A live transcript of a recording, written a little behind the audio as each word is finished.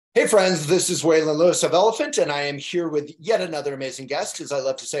Hey friends, this is Waylon Lewis of Elephant, and I am here with yet another amazing guest, as I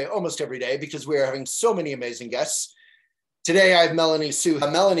love to say almost every day, because we are having so many amazing guests. Today I have Melanie Sue.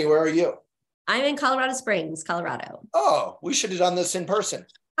 Melanie, where are you? I'm in Colorado Springs, Colorado. Oh, we should have done this in person.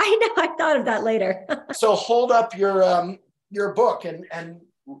 I know, I thought of that later. So hold up your book and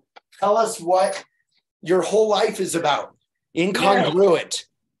tell us what your whole life is about. Incongruent.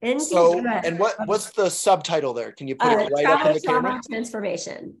 So, and what's the subtitle there? Can you put it right up in the camera?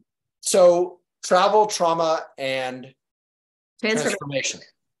 Transformation. So, travel, trauma, and transformation.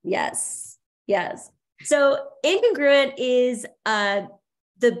 Yes. So, Incongruent is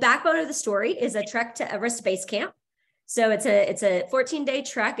the backbone of the story is a trek to Everest Base Camp. So it's a 14-day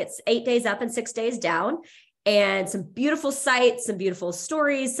trek. It's 8 days up and 6 days down, and some beautiful sights, some beautiful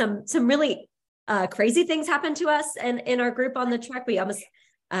stories, some really crazy things happened to us and in our group on the trek. We almost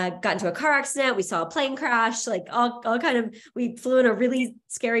got into a car accident. We saw a plane crash, like all kind of, we flew in a really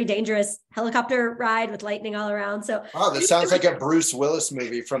scary, dangerous helicopter ride with lightning all around. So, oh, this sounds like a Bruce Willis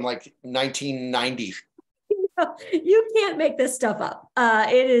movie from like 1990. You can't make this stuff up.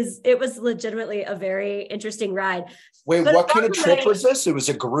 It was legitimately a very interesting ride. Wait, what kind of trip was this? It was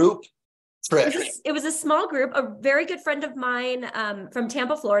a group trip. It was a small group. A very good friend of mine from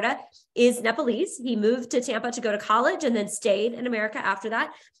Tampa, Florida, is Nepalese. He moved to Tampa to go to college and then stayed in America after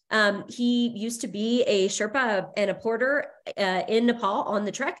that. He used to be a Sherpa and a porter in Nepal on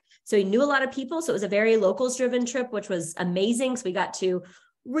the trek. So he knew a lot of people. So it was a very locals driven trip, which was amazing. So we got to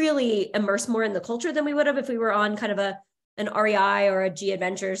really immerse more in the culture than we would have if we were on kind of an REI or a G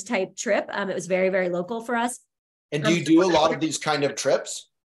Adventures type trip. It was very, very local for us. And do you do a lot of these kind of trips?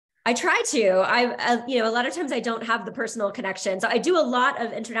 I try to. A lot of times I don't have the personal connection. So I do a lot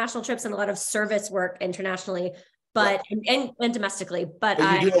of international trips and a lot of service work internationally, but and domestically. But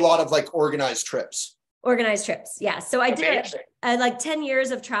you do a lot of like organized trips. Organized trips, yeah. So I did like 10 years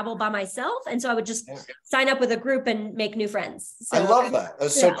of travel by myself. And so I would just sign up with a group and make new friends. So, I love that.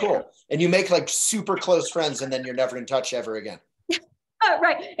 That's so cool. And you make like super close friends and then you're never in touch ever again.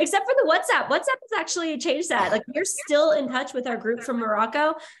 Right. Except for the WhatsApp. WhatsApp has actually changed that. Like we're still in touch with our group from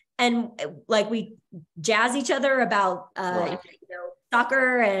Morocco. And like we jazz each other about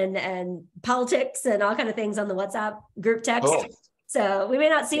soccer and politics and all kind of things on the WhatsApp group text. Cool. So we may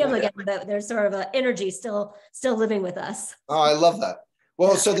not see them again, but there's sort of an energy still living with us. Oh, I love that.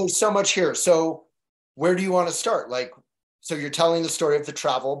 Well, so there's so much here. So where do you want to start? Like, so you're telling the story of the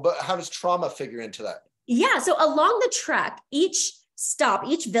travel, but how does trauma figure into that? Yeah. So along the trek, each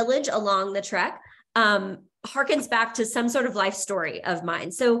village along the trek, harkens back to some sort of life story of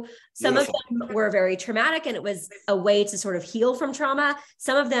mine. So some of them were very traumatic and it was a way to sort of heal from trauma.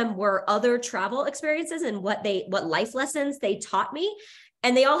 Some of them were other travel experiences and what life lessons they taught me.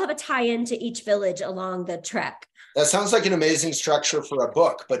 And they all have a tie-in to each village along the trek. That sounds like an amazing structure for a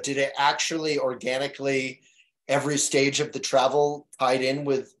book, but did it actually organically, every stage of the travel tied in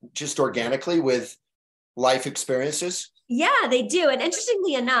with just organically with life experiences? Yeah, they do. And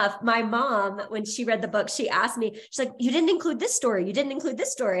interestingly enough, my mom, when she read the book, she asked me, she's like, you didn't include this story. You didn't include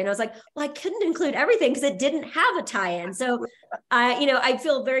this story. And I was like, well, I couldn't include everything because it didn't have a tie-in. So, I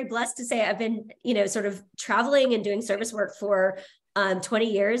feel very blessed to say I've been, sort of traveling and doing service work for 20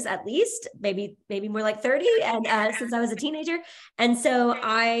 years at least, maybe more like 30. And since I was a teenager. And so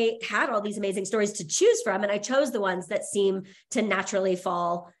I had all these amazing stories to choose from. And I chose the ones that seem to naturally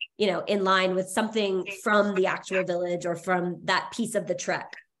fall in line with something from the actual village or from that piece of the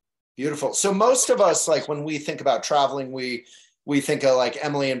trek. Beautiful. So most of us, like when we think about traveling, we think of like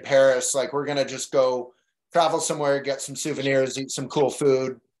Emily in Paris, like we're going to just go travel somewhere, get some souvenirs, eat some cool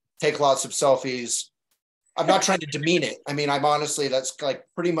food, take lots of selfies. I'm not trying to demean it. I mean, I'm honestly, that's like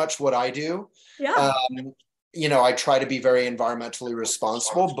pretty much what I do. Yeah. I try to be very environmentally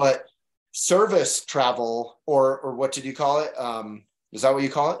responsible, but service travel or what did you call it? Is that what you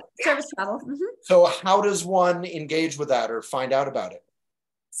call it? Service travel. Mm-hmm. So how does one engage with that or find out about it?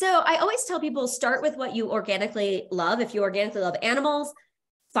 So I always tell people, start with what you organically love. If you organically love animals,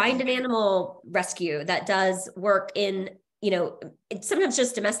 find an animal rescue that does work in, sometimes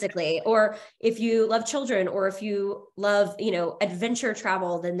just domestically, or if you love children, or if you love, adventure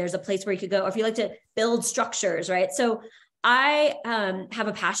travel, then there's a place where you could go, or if you like to build structures, right? So I have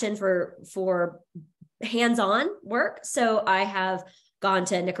a passion for hands-on work. So I have gone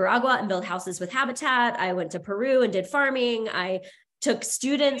to Nicaragua and built houses with habitat. I went to Peru and did farming. I took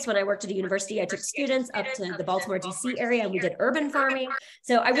students when I worked at a university, I took students up to the Baltimore, DC area, and we did urban farming.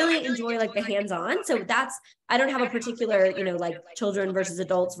 So I really enjoy like the hands-on. So I don't have a particular, like children versus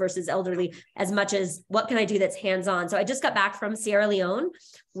adults versus elderly as much as what can I do that's hands-on. So I just got back from Sierra Leone,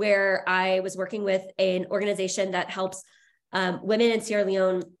 where I was working with an organization that helps women in Sierra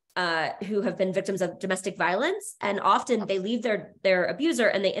Leone who have been victims of domestic violence, and often they leave their abuser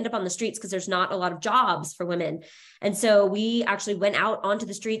and they end up on the streets because there's not a lot of jobs for women. And so we actually went out onto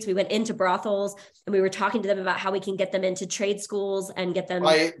the streets. We went into brothels and we were talking to them about how we can get them into trade schools and get them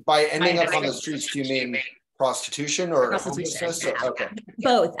by ending up on the streets. Do you mean prostitution or homelessness? Okay.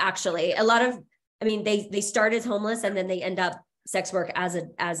 Both, actually. A lot of, I mean, they start as homeless and then they end up sex work as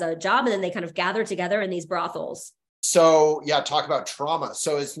a job, and then they kind of gather together in these brothels. So yeah, talk about trauma.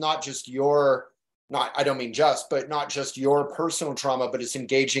 So it's not just I don't mean just, but not just your personal trauma, but it's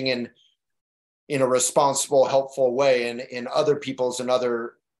engaging in a responsible, helpful way in other people's and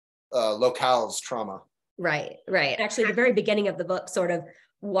other locales' trauma. Right. Actually, the very beginning of the book sort of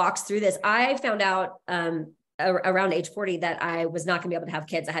walks through this. I found out around age 40 that I was not going to be able to have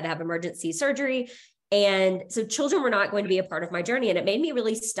kids. I had to have emergency surgery. And so children were not going to be a part of my journey. And it made me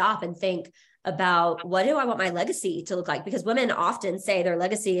really stop and think about, what do I want my legacy to look like? Because women often say their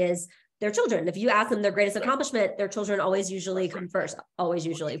legacy is their children. If you ask them their greatest accomplishment, their children always usually come first. Always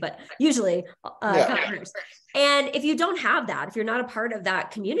usually, but usually come first. And if you don't have that, if you're not a part of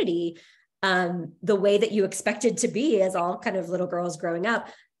that community, the way that you expected to be as all kind of little girls growing up,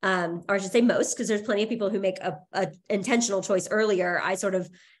 or I should say most, because there's plenty of people who make a intentional choice earlier. I sort of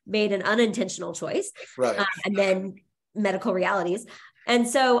made an unintentional choice, right? And then medical realities. And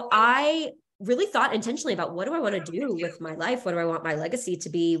so I really thought intentionally about, what do I want to do with my life? What do I want my legacy to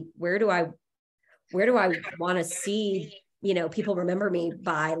be? Where do I want to see, people remember me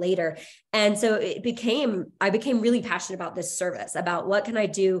by later? And so I became really passionate about this service, about what can I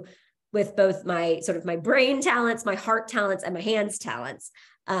do with both my sort of my brain talents, my heart talents, and my hands talents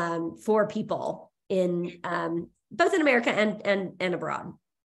for people in both in America and abroad.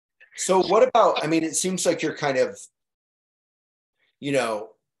 So what about, I mean, it seems like you're kind of,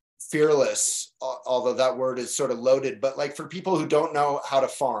 fearless, although that word is sort of loaded, but like for people who don't know how to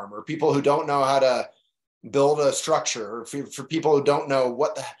farm, or people who don't know how to build a structure, or for people who don't know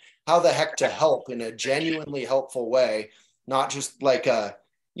how the heck to help in a genuinely helpful way, not just like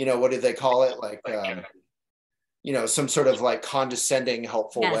what do they call it? Like, some sort of like condescending,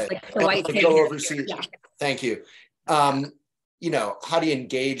 helpful way. Like the white to go overseas. Yeah. Thank you. How do you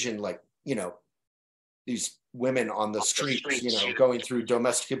engage in these women on the streets, going through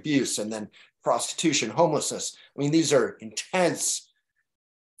domestic abuse and then prostitution, homelessness? I mean, these are intense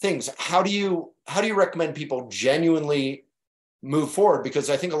things. How do you recommend people genuinely move forward? Because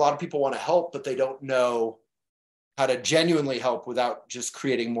I think a lot of people want to help, but they don't know how to genuinely help without just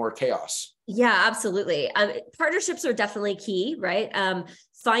creating more chaos. Yeah, absolutely. Partnerships are definitely key, right?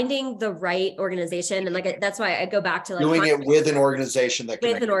 Finding the right organization. And that's why I go back to doing it with an organization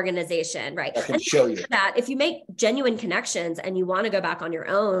right? That can show you that if you make genuine connections and you want to go back on your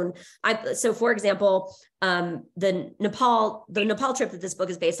own. So for example, the Nepal trip that this book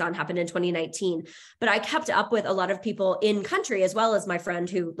is based on happened in 2019, but I kept up with a lot of people in country, as well as my friend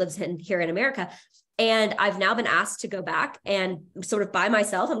who lives here in America. And I've now been asked to go back and sort of by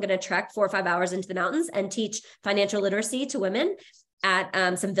myself, I'm going to trek 4 or 5 hours into the mountains and teach financial literacy to women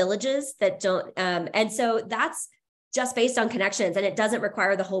at some villages that don't. And so that's just based on connections, and it doesn't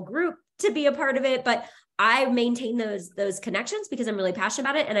require the whole group to be a part of it, but I maintain those connections because I'm really passionate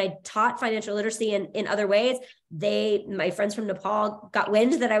about it. And I taught financial literacy in other ways. My friends from Nepal got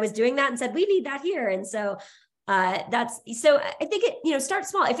wind that I was doing that and said, we need that here. And so I think it, start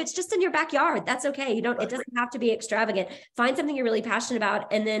small. If it's just in your backyard, that's okay. It doesn't have to be extravagant. Find something you're really passionate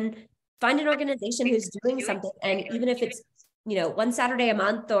about, and then find an organization who's doing something. And even if it's, one Saturday a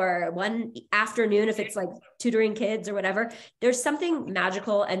month or one afternoon, if it's like tutoring kids or whatever, there's something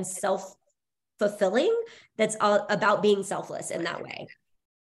magical and self-fulfilling that's all about being selfless in that way.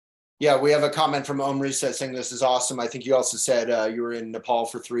 Yeah, we have a comment from Omri saying this is awesome. I think you also said you were in Nepal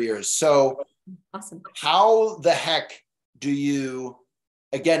for 3 years. So awesome. How the heck do you,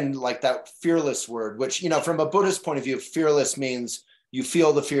 again, like that fearless word, which, from a Buddhist point of view, fearless means you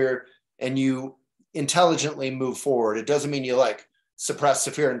feel the fear and you intelligently move forward. It doesn't mean you suppress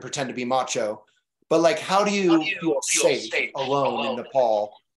the fear and pretend to be macho, but how do you feel safe alone in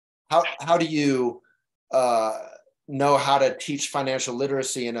Nepal? How do you know how to teach financial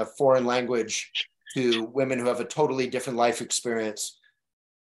literacy in a foreign language to women who have a totally different life experience?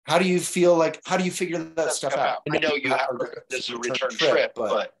 How do you figure that stuff out? I know you have this is a return trip,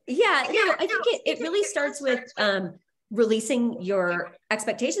 but yeah, I think it really starts with releasing your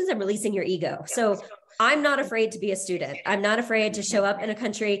expectations and releasing your ego. So I'm not afraid to be a student. I'm not afraid to show up in a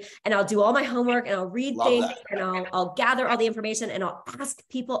country, and I'll do all my homework and I'll read things and I'll gather all the information and I'll ask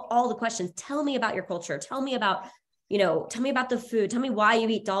people all the questions. Tell me about your culture. Tell me about the food. Tell me why you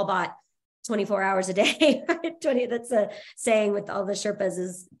eat dal bhat. 24 hours a day. 20, that's a saying with all the Sherpas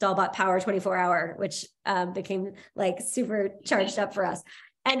is Dalbot power 24 hour, which became like super charged up for us.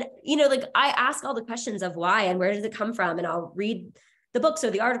 And, you know, like I ask all the questions of why and where does it come from? And I'll read the books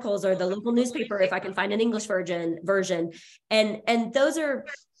or the articles or the local newspaper if I can find an English version. And those are,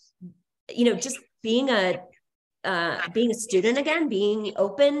 you know, just being a student again, being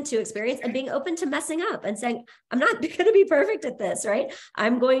open to experience and being open to messing up and saying, I'm not going to be perfect at this, right?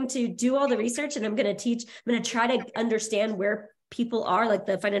 I'm going to do all the research and I'm going to try to understand where people are, like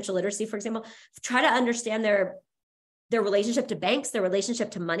the financial literacy, for example, try to understand their relationship to banks, their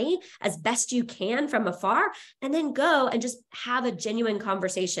relationship to money as best you can from afar, and then go and just have a genuine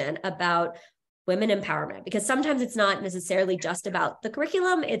conversation about women empowerment, because sometimes it's not necessarily just about the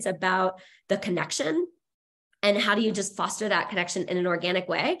curriculum, it's about the connection. And how do you just foster that connection in an organic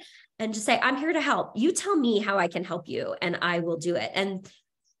way and just say, I'm here to help. You tell me how I can help you and I will do it. And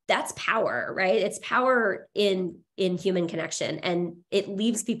that's power, right? It's power in human connection. And it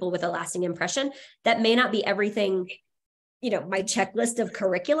leaves people with a lasting impression that may not be everything, you know, my checklist of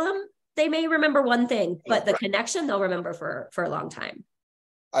curriculum. They may remember one thing, but the connection they'll remember for a long time.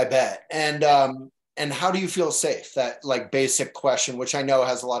 I bet. And how do you feel safe? That like basic question, which I know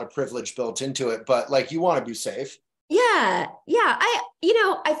has a lot of privilege built into it, but like you want to be safe. Yeah.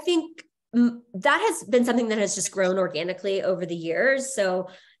 I think that has been something that has just grown organically over the years. So,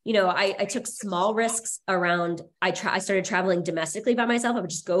 you know, I took small risks around, I started traveling domestically by myself. I would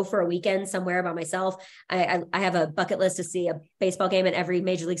just go for a weekend somewhere by myself. I have a bucket list to see a baseball game at every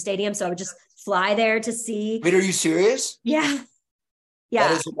major league stadium. So I would just fly there to see. Wait, are you serious? Yeah. Yeah.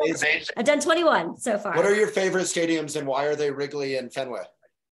 That is amazing. I've done 21 so far. What are your favorite stadiums and why are they Wrigley and Fenway?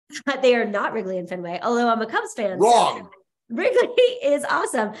 They are not Wrigley and Fenway, although I'm a Cubs fan. Wrong. So Wrigley is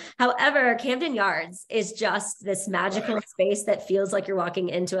awesome. However, Camden Yards is just this magical space that feels like you're walking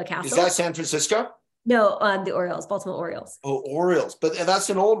into a castle. Is that San Francisco? No, the Orioles, Baltimore Orioles. Oh, Orioles. But that's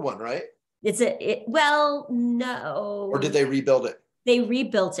an old one, right? Well, no. Or did they rebuild it? They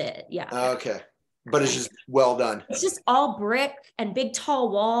rebuilt it. Yeah. Okay. But it's just well done. It's just all brick and big tall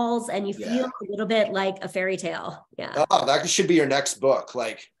walls, and you feel a little bit like a fairy tale. Yeah. Oh, that should be your next book,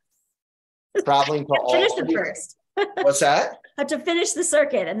 like traveling to all. Finish it first. What's that? I have to finish the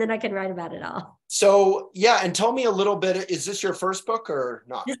circuit, and then I can write about it all. So yeah, and tell me a little bit. Is this your first book or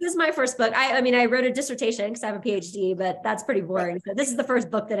not? This is my first book. I mean, I wrote a dissertation because I have a PhD, but that's pretty boring. Right. So this is the first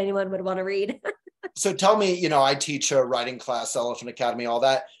book that anyone would want to read. So tell me, you know, I teach a writing class, Elephant Academy, all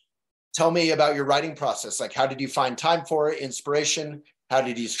that. Tell me about your writing process. Like, how did you find time for it? Inspiration? How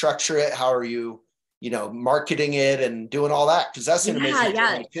did you structure it? How are you, you know, marketing it and doing all that? Because that's an amazing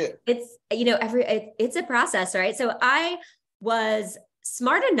thing too. It's, you know, it's a process, right? So I was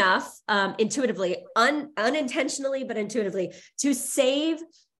smart enough, intuitively, unintentionally, but intuitively, to save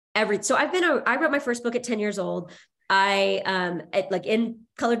so I wrote my first book at 10 years old. Like in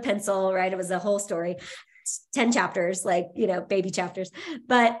colored pencil, right? It was a whole story, 10 chapters, like, you know, baby chapters,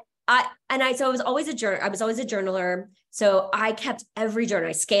 but I was always a journaler. So I kept every journal.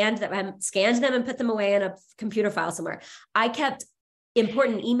 I scanned them and put them away in a computer file somewhere. I kept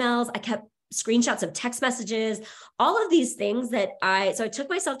important emails. I kept screenshots of text messages, all of these things so I took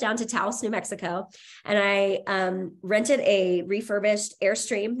myself down to Taos, New Mexico, and I rented a refurbished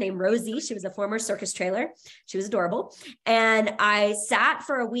Airstream named Rosie. She was a former circus trailer. She was adorable. And I sat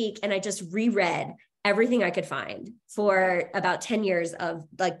for a week and I just reread everything I could find for about 10 years of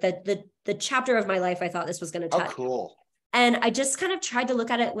like the chapter of my life I thought this was going to touch. Oh, cool. And I just kind of tried to look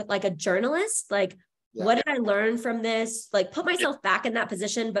at it with like a journalist, like, what did I learn from this? Like put myself back in that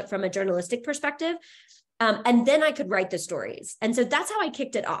position, but from a journalistic perspective. And then I could write the stories. And so that's how I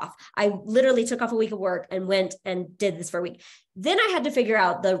kicked it off. I literally took off a week of work and went and did this for a week. Then I had to figure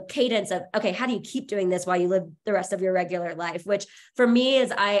out the cadence of, okay, how do you keep doing this while you live the rest of your regular life? Which for me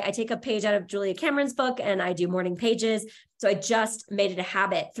is I take a page out of Julia Cameron's book and I do morning pages. So I just made it a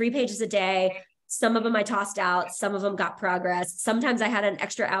habit, 3 pages a day. Some of them I tossed out, some of them got progress. Sometimes I had an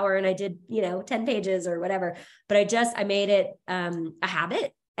extra hour and I did, 10 pages or whatever, but I made it a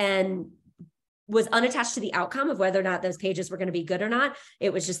habit and was unattached to the outcome of whether or not those pages were going to be good or not.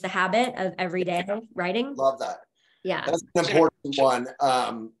 It was just the habit of everyday writing. Love that. Yeah. That's an important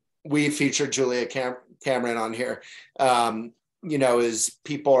one. We featured Julia Cameron on here, is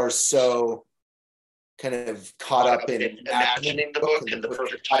people are so kind of caught up in imagining the book and the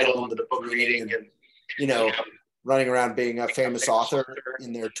perfect title of the book reading and, running around being a famous author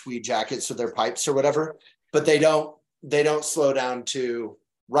in their tweed jackets or their pipes or whatever, but they don't slow down to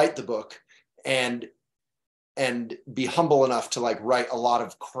write the book and be humble enough to like write a lot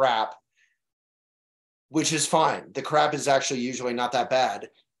of crap, which is fine. The crap is actually usually not that bad.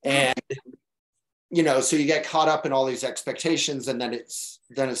 And you know, so you get caught up in all these expectations, and then it's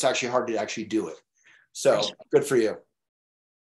actually hard to actually do it. So good for you.